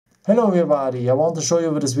Hello everybody, I want to show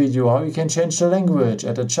you with this video how you can change the language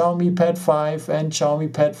at the Xiaomi Pad 5 and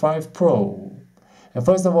Xiaomi Pad 5 Pro. And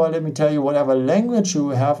first of all, let me tell you, whatever language you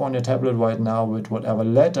have on your tablet right now with whatever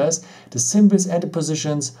letters, the symbols and the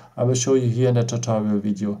positions I will show you here in the tutorial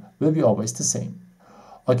video will be always the same.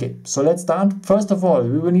 Okay, so let's start. First of all,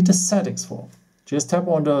 we will need the settings for. Just tap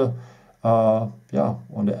on the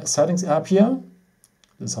on the settings app here.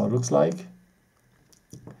 This is how it looks like.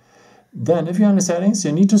 Then if you're on the settings,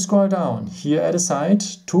 you need to scroll down here at the side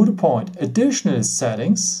to the point additional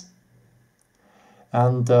settings,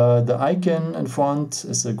 and the icon in front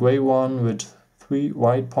is a gray one with 3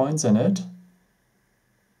 white points in it.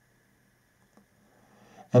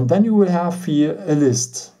 And then you will have here a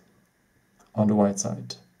list on the right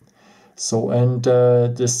side. So, and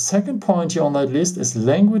the second point here on that list is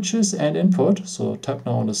languages and input. So tap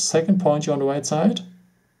now on the second point here on the right side.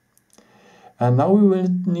 And now we will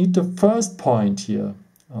need the first point here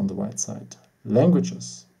on the right side,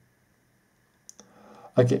 languages.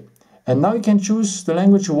 Okay, and now you can choose the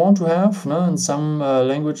language you want to have. No? In some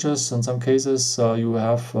languages, in some cases, you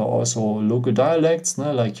have also local dialects,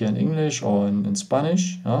 no? Like here in English or in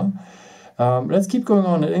Spanish. Let's keep going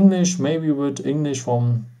on in English, maybe with English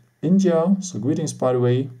from India. So greetings, by the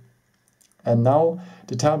way. And now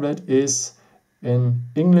the tablet is in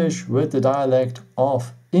English with the dialect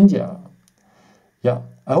of India. Yeah,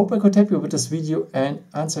 I hope I could help you with this video and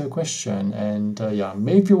answer your question. And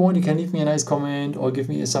maybe if you want, you can leave me a nice comment or give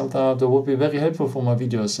me a thumbs up. That would be very helpful for my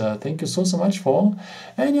videos. Thank you so much for.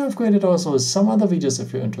 And I've created also some other videos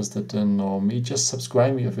if you're interested in, or me, just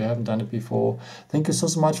subscribe me if you haven't done it before. Thank you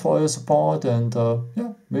so much for all your support, and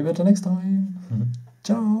maybe until next time.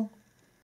 Ciao.